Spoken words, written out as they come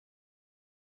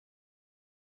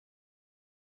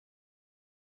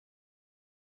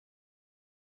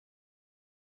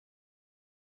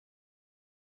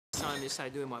Ms.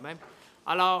 Hajdu et moi-même.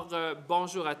 Alors,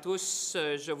 bonjour à tous.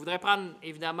 Je voudrais prendre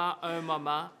évidemment un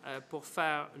moment pour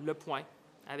faire le point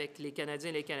avec les Canadiens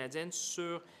et les Canadiennes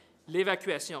sur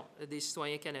l'évacuation des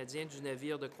citoyens canadiens du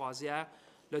navire de croisière,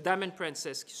 le Diamond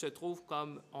Princess, qui se trouve,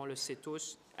 comme on le sait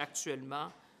tous,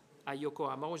 actuellement à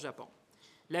Yokohama, au Japon.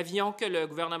 L'avion que le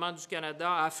gouvernement du Canada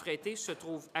a affrété se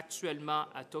trouve actuellement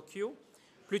à Tokyo.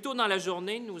 Plus tôt dans la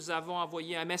journée, nous avons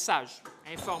envoyé un message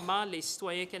informant les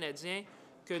citoyens canadiens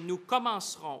que nous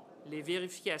commencerons les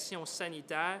vérifications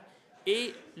sanitaires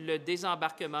et le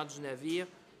désembarquement du navire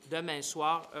demain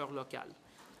soir, heure locale.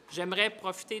 J'aimerais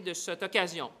profiter de cette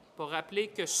occasion pour rappeler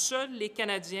que seuls les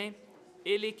Canadiens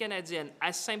et les Canadiennes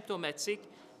asymptomatiques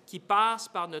qui passent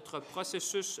par notre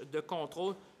processus de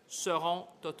contrôle seront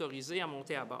autorisés à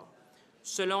monter à bord.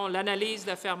 Selon l'analyse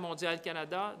d'Affaires mondiales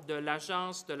Canada, de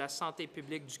l'Agence de la santé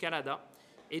publique du Canada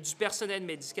et du personnel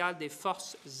médical des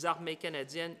Forces armées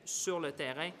canadiennes sur le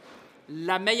terrain,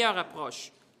 la meilleure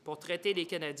approche pour traiter les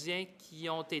Canadiens qui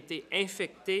ont été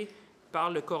infectés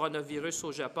par le coronavirus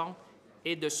au Japon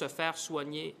est de se faire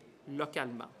soigner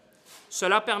localement.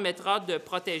 Cela permettra de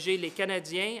protéger les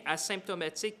Canadiens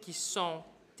asymptomatiques qui sont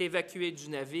évacués du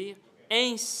navire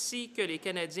ainsi que les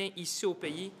Canadiens ici au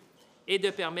pays et de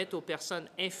permettre aux personnes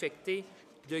infectées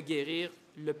de guérir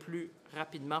le plus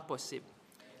rapidement possible.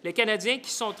 Les Canadiens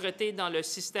qui sont traités dans le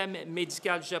système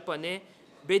médical japonais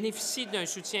bénéficient d'un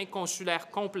soutien consulaire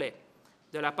complet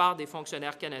de la part des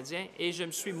fonctionnaires canadiens et je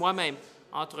me suis moi-même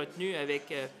entretenu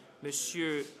avec M.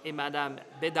 et Mme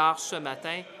Bédard ce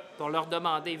matin pour leur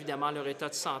demander évidemment leur état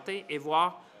de santé et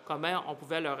voir comment on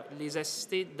pouvait les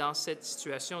assister dans cette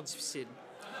situation difficile.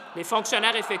 Les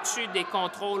fonctionnaires effectuent des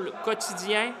contrôles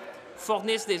quotidiens,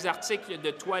 fournissent des articles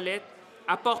de toilette,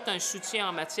 apportent un soutien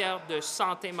en matière de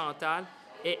santé mentale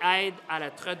et aident à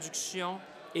la traduction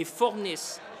et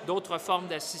fournissent d'autres formes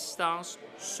d'assistance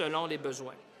selon les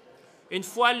besoins. Une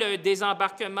fois le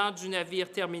désembarquement du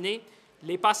navire terminé,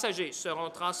 les passagers seront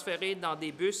transférés dans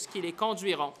des bus qui les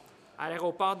conduiront à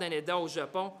l'aéroport d'Haneda au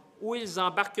Japon où ils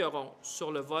embarqueront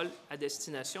sur le vol à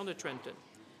destination de Trenton.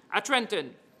 À Trenton,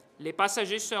 les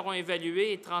passagers seront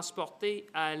évalués et transportés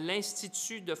à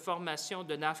l'Institut de formation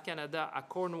de NAV Canada à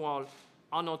Cornwall,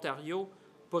 en Ontario,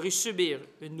 pour y subir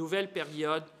une nouvelle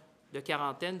période de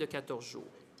quarantaine de 14 jours.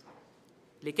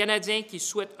 Les Canadiens qui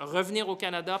souhaitent revenir au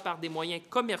Canada par des moyens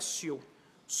commerciaux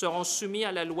seront soumis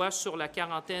à la loi sur la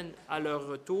quarantaine à leur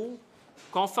retour,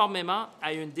 conformément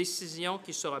à une décision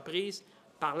qui sera prise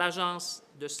par l'Agence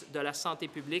de la santé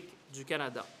publique du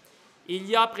Canada. Il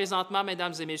y a présentement,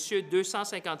 Mesdames et Messieurs,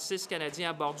 256 Canadiens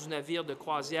à bord du navire de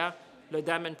croisière, le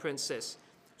Diamond Princess.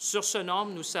 Sur ce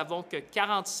nombre, nous savons que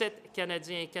 47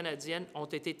 Canadiens et Canadiennes ont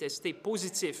été testés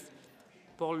positifs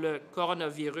pour le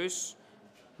coronavirus.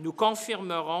 Nous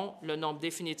confirmerons le nombre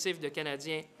définitif de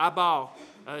Canadiens à bord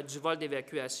du vol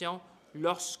d'évacuation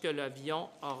lorsque l'avion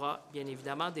aura bien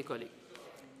évidemment décollé.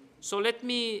 So let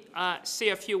me say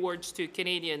a few words to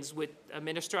Canadians with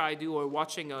Minister Hajdu who are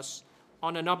watching us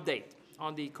on an update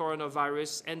on the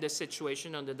coronavirus and the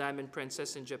situation on the Diamond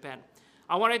Princess in Japan.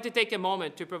 I wanted to take a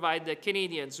moment to provide the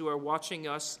Canadians who are watching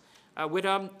us with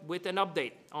an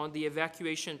update on the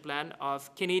evacuation plan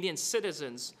of Canadian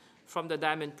citizens from the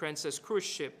Diamond Princess cruise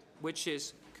ship, which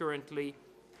is currently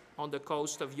on the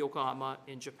coast of Yokohama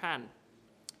in Japan.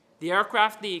 The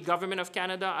aircraft the Government of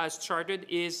Canada has chartered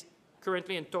is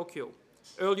currently in Tokyo.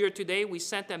 Earlier today, we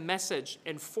sent a message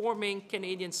informing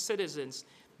Canadian citizens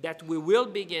that we will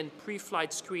begin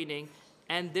pre-flight screening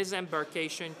and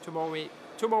disembarkation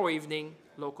tomorrow evening,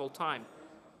 local time.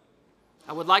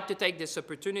 I would like to take this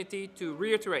opportunity to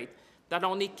reiterate that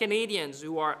only Canadians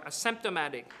who are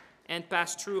asymptomatic and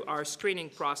pass through our screening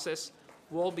process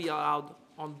will be allowed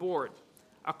on board.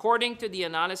 According to the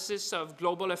analysis of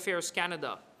Global Affairs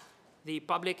Canada, the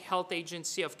Public Health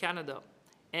Agency of Canada,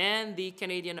 and the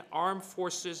Canadian Armed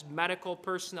Forces medical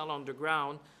personnel on the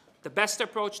ground, the best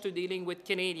approach to dealing with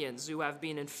Canadians who have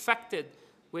been infected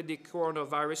with the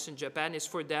coronavirus in Japan is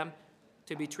for them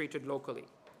to be treated locally.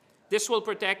 This will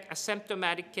protect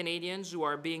asymptomatic Canadians who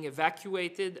are being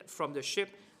evacuated from the ship,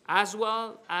 as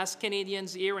well as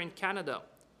Canadians here in Canada,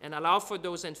 and allow for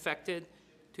those infected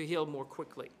to heal more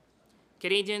quickly.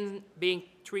 Canadians being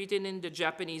treated in the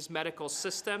Japanese medical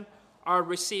system are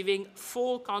receiving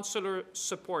full consular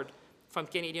support from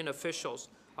Canadian officials.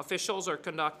 Officials are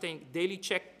conducting daily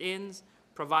check-ins,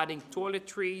 providing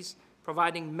toiletries,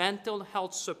 providing mental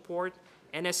health support,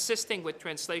 and assisting with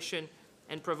translation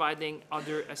and providing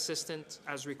other assistance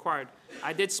as required.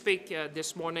 I did speak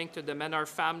this morning to the Menard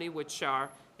family, which are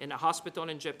in a hospital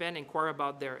in Japan, inquire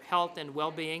about their health and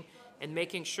well-being, and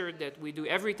making sure that we do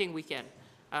everything we can,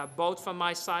 both from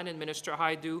my side and Minister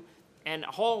Hajdu, and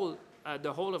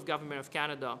the whole of Government of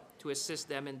Canada to assist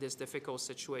them in this difficult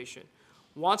situation.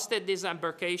 Once the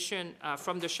disembarkation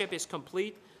from the ship is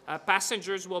complete,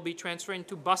 passengers will be transferred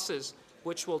into buses,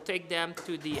 which will take them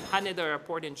to the Haneda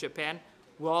Airport in Japan,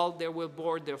 while they will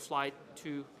board their flight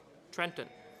to Trenton.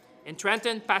 In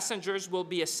Trenton, passengers will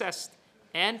be assessed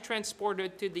and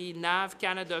transported to the NAV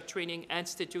Canada Training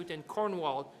Institute in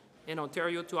Cornwall in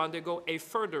Ontario to undergo a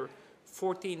further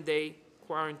 14-day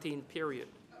quarantine period.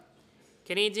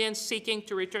 Canadians seeking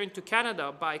to return to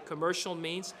Canada by commercial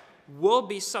means will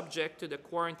be subject to the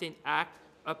Quarantine Act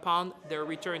upon their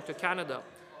return to Canada,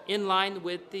 in line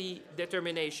with the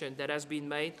determination that has been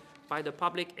made by the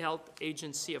Public Health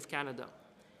Agency of Canada.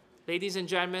 Ladies and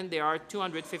gentlemen, there are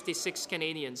 256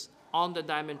 Canadians on the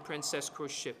Diamond Princess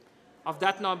cruise ship. Of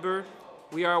that number,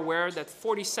 we are aware that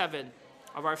 47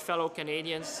 of our fellow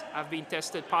Canadians have been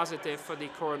tested positive for the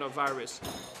coronavirus.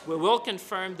 We will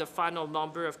confirm the final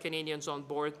number of Canadians on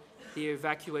board the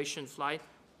evacuation flight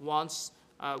once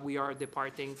we are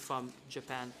departing from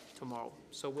Japan tomorrow.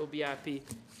 So we'll be happy,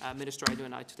 Minister Hajdu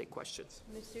and I, to take questions.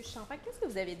 Monsieur Champagne, qu'est-ce que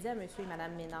vous avez dit à Monsieur et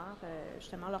Madame Ménard,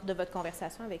 justement, lors de votre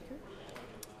conversation avec eux?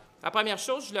 La première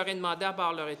chose, je leur ai demandé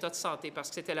d'abord leur état de santé, parce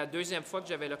que c'était la deuxième fois que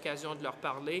j'avais l'occasion de leur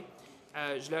parler.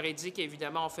 Je leur ai dit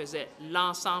qu'évidemment, on faisait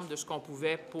l'ensemble de ce qu'on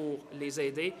pouvait pour les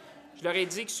aider. Je leur ai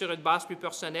dit que sur une base plus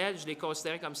personnelle, je les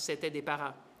considérais comme si c'était des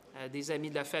parents, des amis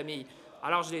de la famille.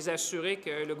 Alors, je les ai assurés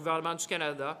que le gouvernement du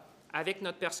Canada, avec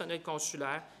notre personnel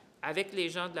consulaire, avec les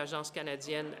gens de l'Agence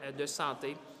canadienne de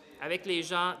santé, avec les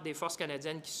gens des forces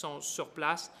canadiennes qui sont sur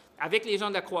place, avec les gens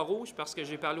de la Croix-Rouge, parce que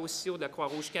j'ai parlé aussi de la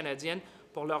Croix-Rouge canadienne,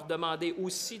 pour leur demander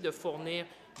aussi de fournir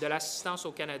de l'assistance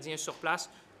aux Canadiens sur place,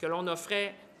 que l'on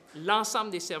offrait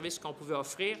l'ensemble des services qu'on pouvait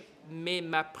offrir, mais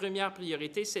ma première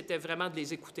priorité, c'était vraiment de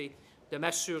les écouter, de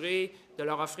m'assurer de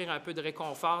leur offrir un peu de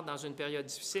réconfort dans une période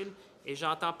difficile. Et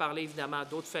j'entends parler évidemment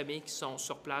d'autres familles qui sont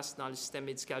sur place dans le système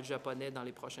médical japonais dans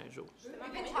les prochains jours. Eux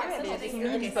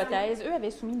avaient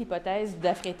soumis l'hypothèse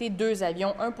d'affréter 2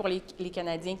 avions, un pour les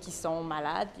Canadiens qui sont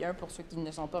malades, puis un pour ceux qui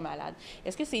ne sont pas malades.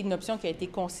 Est-ce que c'est une option qui a été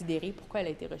considérée? Pourquoi elle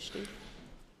a été rejetée?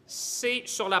 C'est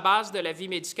sur la base de l'avis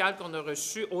médical qu'on a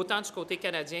reçu, autant du côté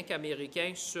canadien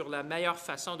qu'américain, sur la meilleure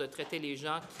façon de traiter les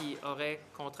gens qui auraient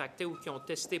contracté ou qui ont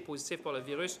testé positif pour le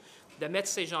virus, de mettre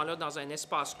ces gens-là dans un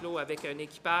espace clos avec un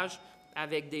équipage,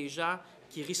 avec des gens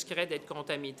qui risqueraient d'être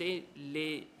contaminés.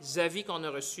 Les avis qu'on a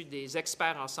reçus des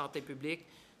experts en santé publique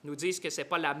nous disent que ce n'est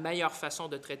pas la meilleure façon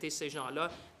de traiter ces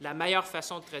gens-là. La meilleure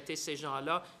façon de traiter ces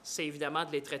gens-là, c'est évidemment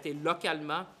de les traiter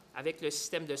localement avec le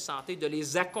système de santé, de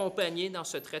les accompagner dans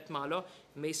ce traitement-là,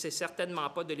 mais ce n'est certainement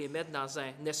pas de les mettre dans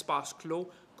un espace clos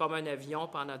comme un avion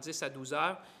pendant 10 à 12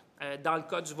 heures. Dans le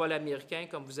cas du vol américain,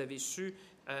 comme vous avez su,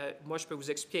 moi, je peux vous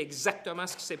expliquer exactement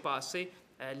ce qui s'est passé.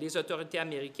 Les autorités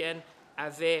américaines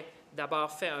avaient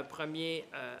d'abord fait un premier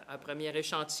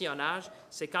échantillonnage.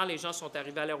 C'est quand les gens sont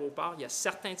arrivés à l'aéroport, il y a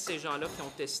certains de ces gens-là qui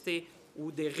ont testé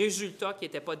ou des résultats qui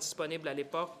n'étaient pas disponibles à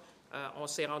l'époque. On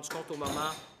s'est rendu compte au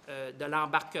moment de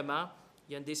l'embarquement.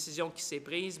 Il y a une décision qui s'est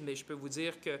prise, mais je peux vous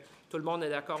dire que tout le monde est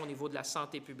d'accord au niveau de la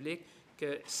santé publique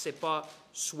que ce n'est pas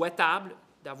souhaitable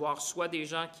d'avoir soit des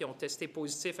gens qui ont testé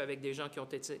positif avec des gens qui ont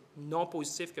testé non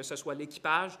positifs, que ce soit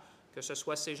l'équipage, que ce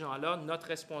soit ces gens-là. Notre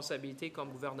responsabilité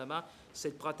comme gouvernement,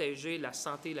 c'est de protéger la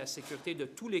santé et la sécurité de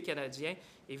tous les Canadiens,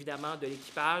 évidemment de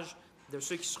l'équipage, de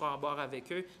ceux qui seront à bord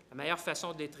avec eux. La meilleure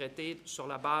façon de les traiter sur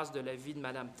la base de l'avis de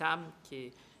Mme Tam, qui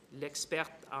est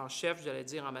l'experte en chef, j'allais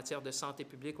dire, en matière de santé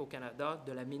publique au Canada,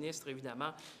 de la ministre,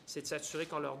 évidemment, c'est de s'assurer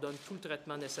qu'on leur donne tout le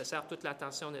traitement nécessaire, toute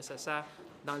l'attention nécessaire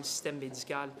dans le système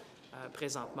médical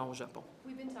présentement au Japon.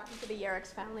 We've been talking to the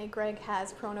Yerrick's family. Greg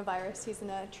has coronavirus. He's in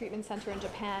a treatment center in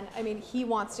Japan. I mean, he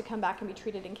wants to come back and be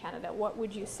treated in Canada. What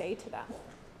would you say to them?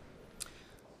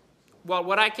 Well,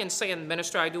 what I can say, and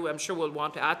Minister Hajdu, I'm sure will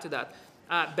want to add to that,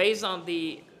 based on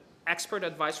the expert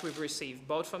advice we've received,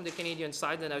 both from the Canadian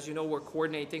side, and as you know, we're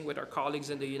coordinating with our colleagues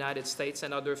in the United States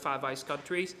and other Five Eyes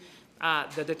countries,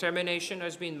 the determination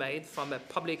has been made from a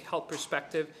public health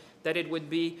perspective that it would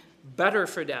be better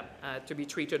for them to be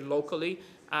treated locally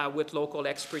with local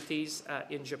expertise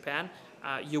in Japan.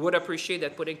 You would appreciate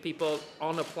that putting people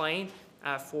on a plane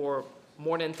for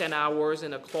more than 10 hours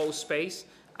in a closed space,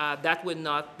 that would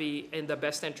not be in the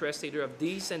best interest either of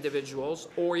these individuals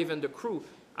or even the crew.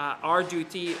 Our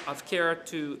duty of care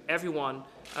to everyone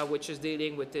which is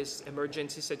dealing with this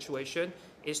emergency situation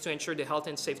is to ensure the health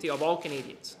and safety of all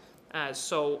Canadians.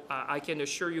 So I can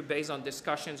assure you, based on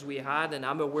discussions we had, and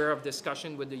I'm aware of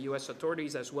discussion with the U.S.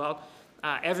 authorities as well,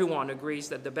 everyone agrees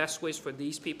that the best way is for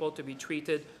these people to be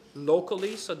treated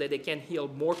locally so that they can heal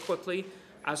more quickly,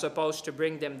 as opposed to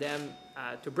bring them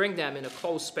in a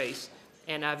closed space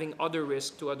and having other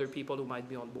risks to other people who might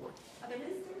be on board.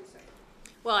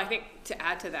 Well, I think to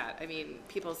add to that, I mean,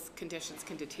 people's conditions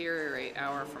can deteriorate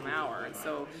hour from hour, and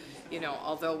so, you know,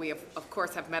 although we of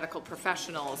course have medical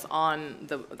professionals on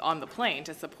the plane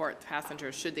to support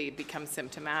passengers should they become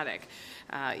symptomatic,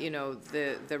 you know,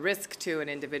 the risk to an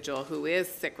individual who is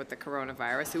sick with the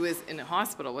coronavirus, who is in a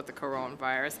hospital with the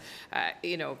coronavirus,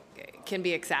 you know, can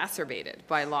be exacerbated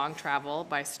by long travel,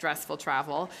 by stressful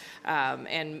travel,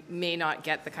 and may not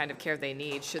get the kind of care they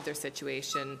need should their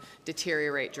situation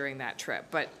deteriorate during that trip.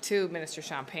 But to Minister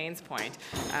Champagne's point,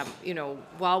 you know,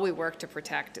 while we work to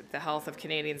protect the health of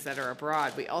Canadians that are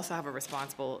abroad, we also have a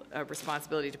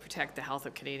responsibility to protect the health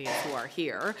of Canadians who are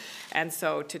here. And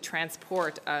so to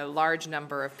transport a large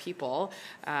number of people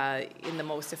in the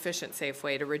most efficient, safe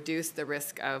way to reduce the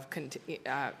risk of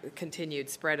continued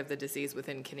spread of the disease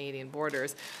within Canadian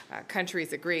borders,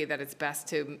 countries agree that it's best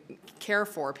to care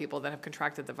for people that have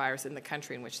contracted the virus in the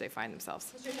country in which they find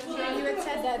themselves. You had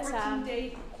said that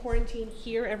 14-day quarantine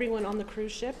here, everyone on the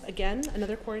cruise ship, again,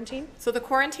 another quarantine? So the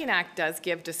Quarantine Act does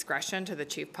give discretion to the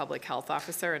Chief Public Health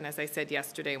Officer, and as I said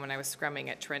yesterday when I was scrumming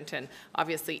at Trenton,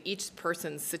 obviously each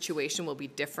person's situation will be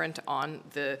different on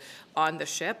the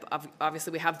ship.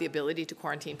 Obviously we have the ability to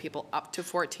quarantine people up to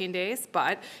 14 days,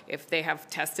 but if they have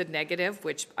tested negative,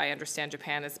 which I understand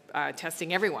Japan is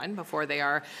testing everyone before they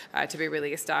are to be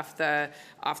released off the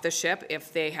ship,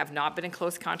 if they have not been in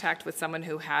close contact with someone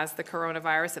who has the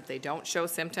coronavirus, if they don't show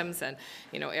symptoms, and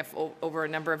you know, if over a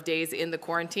number of days in the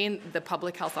quarantine, the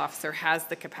public health officer has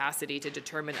the capacity to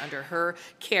determine under her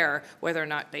care whether or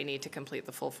not they need to complete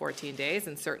the full 14 days,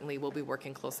 and certainly we'll be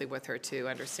working closely with her to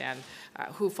understand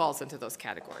who falls into those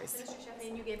categories. Mr.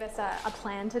 Champagne, you gave us a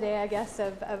plan today, I guess,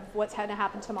 of what's going to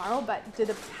happen tomorrow, but do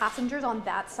the passengers on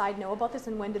that side know about this,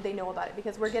 and when did they know about it?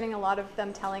 Because we're getting a lot of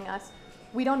them telling us,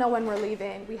 we don't know when we're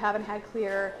leaving, we haven't had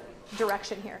clear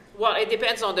direction here. Well, it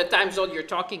depends on the time zone you're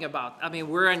talking about. I mean,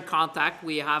 we're in contact.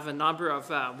 We have a number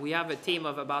of, we have a team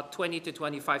of about 20 to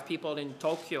 25 people in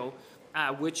Tokyo,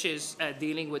 which is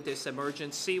dealing with this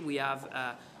emergency. We have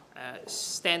a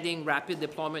standing rapid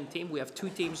deployment team. We have 2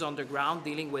 teams on the ground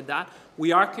dealing with that.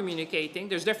 We are communicating.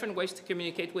 There's different ways to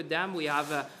communicate with them. We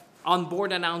have an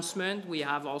on-board announcement. We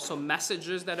have also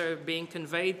messages that are being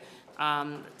conveyed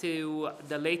to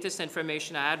the latest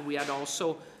information I had. We had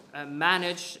also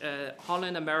managed,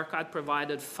 Holland America had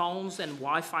provided phones and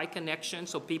Wi-Fi connections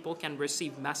so people can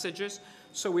receive messages.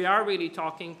 So we are really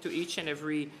talking to each and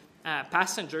every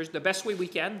passengers the best way we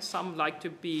can. Some like to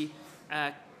be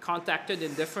contacted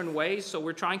in different ways. So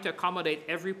we're trying to accommodate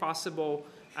every possible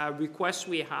request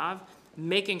we have,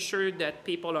 making sure that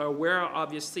people are aware,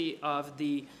 obviously, of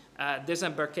the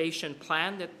disembarkation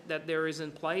plan that there is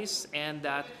in place, and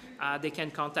that they can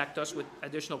contact us with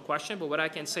additional questions. But what I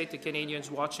can say to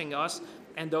Canadians watching us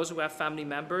and those who have family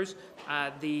members,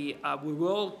 we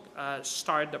will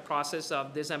start the process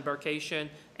of disembarkation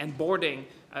and boarding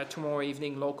tomorrow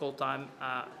evening local time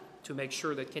to make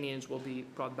sure that Canadians will be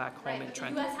brought back home in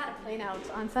Trenton. The U.S. had a plane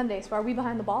out on Sunday, so are we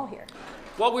behind the ball here?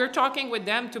 Well, we're talking with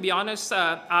them. To be honest,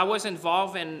 I was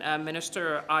involved in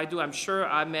Minister Hajdu. I'm sure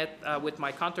I met with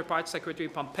my counterpart, Secretary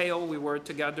Pompeo. We were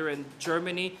together in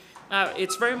Germany.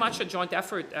 It's very much a joint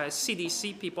effort.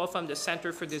 CDC, people from the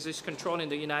Center for Disease Control in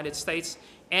the United States,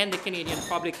 and the Canadian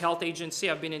Public Health Agency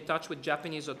have been in touch with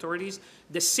Japanese authorities.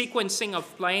 The sequencing of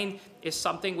plane is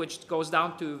something which goes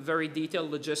down to very detailed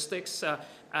logistics,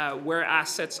 where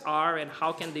assets are and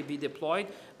how can they be deployed.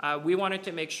 We wanted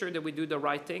to make sure that we do the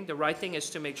right thing. The right thing is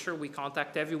to make sure we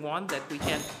contact everyone, that we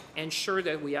can ensure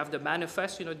that we have the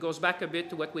manifest. You know, it goes back a bit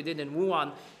to what we did in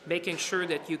Wuhan, making sure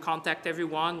that you contact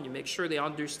everyone, you make sure they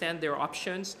understand their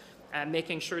options, and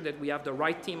making sure that we have the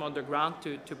right team on the ground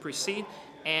to proceed.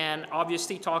 And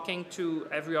obviously talking to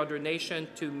every other nation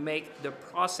to make the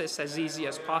process as easy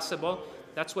as possible.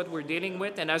 That's what we're dealing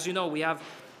with. And as you know, we have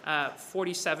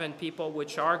 47 people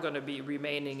which are going to be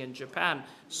remaining in Japan.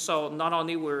 So not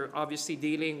only we're obviously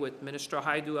dealing with Minister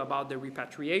Hajdu about the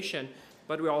repatriation,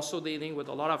 but we're also dealing with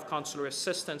a lot of consular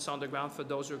assistance on the ground for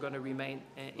those who are going to remain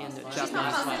in the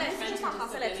Japanese land. Juste en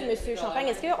français là-dessus, M. Champagne,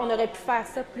 est-ce qu'on aurait pu faire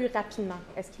ça plus rapidement?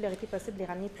 Est-ce qu'il aurait été possible de les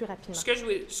ramener plus rapidement?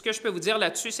 Ce que je peux vous dire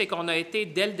là-dessus, c'est qu'on a été,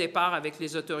 dès le départ, avec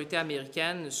les autorités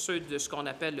américaines, ceux de ce qu'on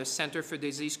appelle le Center for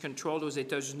Disease Control aux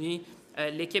États-Unis,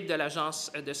 l'équipe de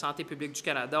l'Agence de santé publique du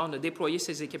Canada, on a déployé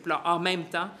ces équipes-là en même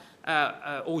temps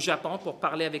au Japon pour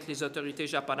parler avec les autorités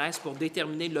japonaises pour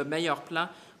déterminer le meilleur plan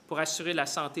pour assurer la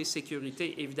santé et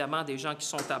sécurité, évidemment, des gens qui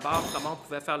sont à bord, comment on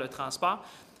pouvait faire le transport.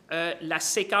 La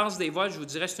séquence des vols, je vous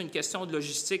dirais, c'est une question de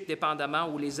logistique, dépendamment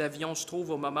où les avions se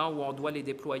trouvent au moment où on doit les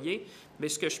déployer. Mais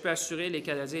ce que je peux assurer les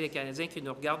Canadiens et les Canadiens qui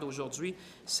nous regardent aujourd'hui,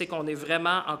 c'est qu'on est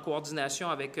vraiment en coordination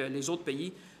avec les autres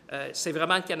pays. C'est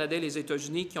vraiment le Canada et les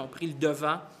États-Unis qui ont pris le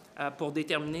devant pour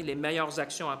déterminer les meilleures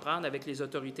actions à prendre avec les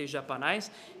autorités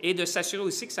japonaises et de s'assurer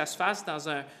aussi que ça se fasse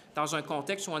dans un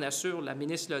contexte où on assure, la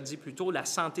ministre l'a dit plus tôt, la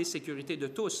santé et sécurité de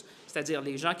tous, c'est-à-dire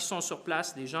les gens qui sont sur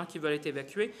place, les gens qui veulent être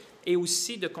évacués, et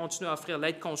aussi de continuer à offrir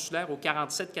l'aide consulaire aux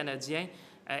 47 Canadiens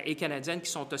et Canadiennes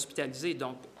qui sont hospitalisés.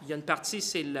 Donc, il y a une partie,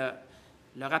 c'est le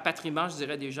rapatriement, je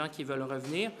dirais, des gens qui veulent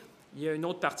revenir. Il y a une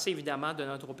autre partie, évidemment, de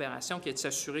notre opération qui est de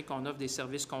s'assurer qu'on offre des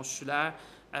services consulaires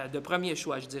de premier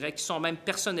choix, je dirais, qui sont même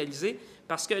personnalisés,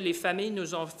 parce que les familles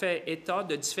nous ont fait état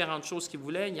de différentes choses qu'ils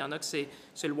voulaient. Il y en a que c'est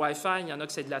le Wi-Fi, il y en a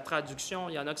que c'est de la traduction,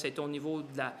 il y en a que c'est au niveau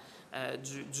de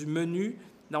du menu.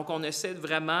 Donc, on essaie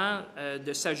vraiment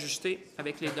de s'ajuster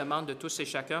avec les demandes de tous et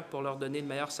chacun pour leur donner le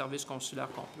meilleur service consulaire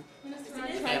qu'on peut.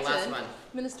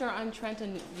 Minister, on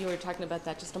Trenton, you were talking about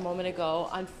that just a moment ago.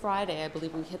 On Friday, I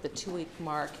believe we hit the 2-week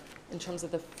mark in terms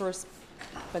of the first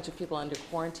bunch of people under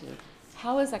quarantine.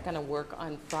 How is that going to work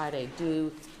on Friday?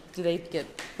 Do they get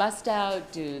bussed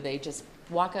out? Do they just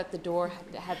walk out the door?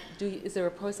 Is there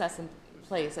a process in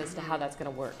place as to how that's going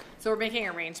to work? So we're making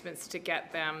arrangements to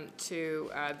get them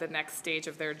to the next stage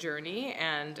of their journey,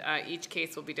 and each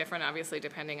case will be different, obviously,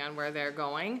 depending on where they're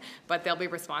going, but they'll be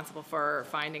responsible for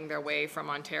finding their way from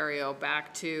Ontario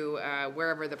back to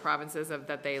wherever the provinces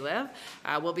that they live.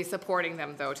 We'll be supporting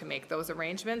them, though, to make those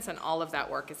arrangements, and all of that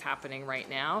work is happening right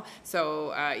now.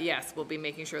 So, yes, we'll be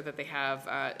making sure that they have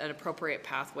an appropriate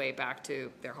pathway back to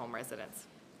their home residence.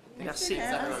 Merci.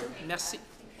 Merci.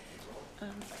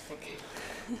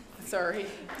 Sorry.